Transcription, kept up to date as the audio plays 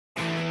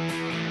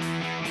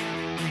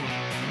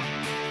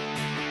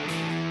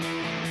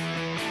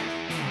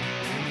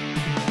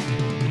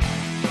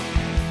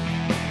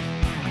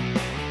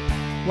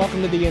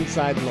Welcome to the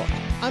Inside Look.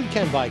 I'm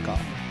Ken Vykoff.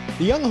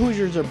 The young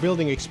Hoosiers are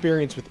building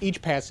experience with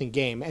each passing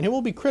game, and it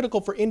will be critical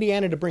for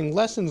Indiana to bring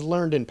lessons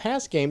learned in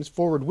past games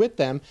forward with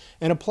them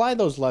and apply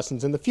those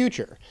lessons in the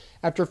future.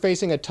 After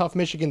facing a tough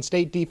Michigan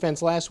State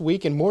defense last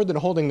week and more than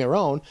holding their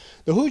own,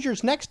 the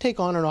Hoosiers next take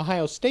on an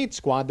Ohio State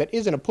squad that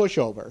isn't a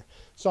pushover.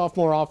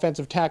 Sophomore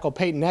offensive tackle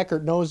Peyton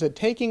Eckert knows that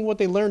taking what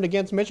they learned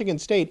against Michigan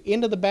State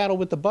into the battle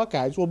with the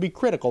Buckeyes will be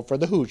critical for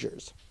the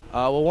Hoosiers.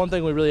 Well, one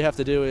thing we really have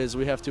to do is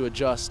we have to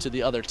adjust to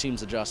the other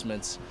team's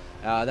adjustments.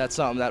 That's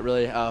something that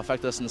really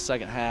affected us in the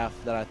second half.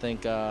 That I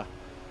think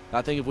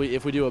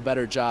if we do a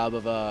better job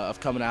of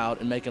coming out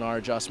and making our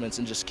adjustments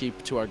and just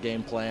keep to our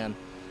game plan,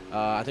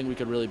 I think we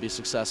could really be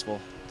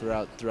successful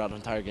throughout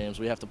entire games.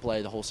 We have to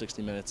play the whole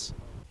 60 minutes.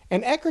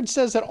 And Eckert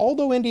says that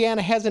although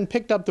Indiana hasn't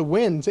picked up the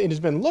wins it has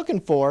been looking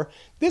for,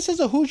 this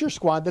is a Hoosier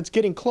squad that's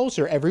getting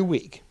closer every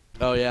week.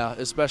 Oh yeah,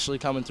 especially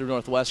coming through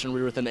Northwestern. We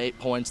were within 8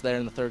 points there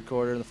in the third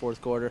quarter and the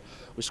fourth quarter.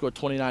 We scored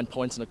 29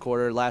 points in the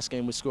quarter. Last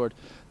game we scored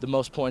the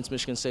most points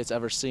Michigan State's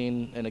ever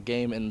seen in a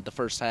game in the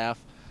first half.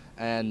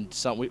 And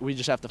we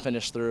just have to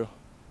finish through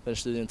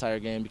the entire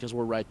game because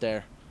we're right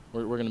there.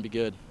 We're going to be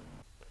good.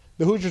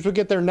 The Hoosiers will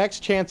get their next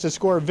chance to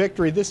score a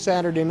victory this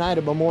Saturday night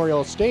at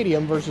Memorial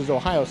Stadium versus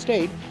Ohio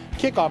State.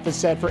 Kickoff is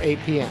set for 8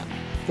 p.m.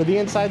 For the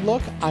Inside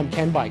Look, I'm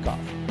Ken Vykoff.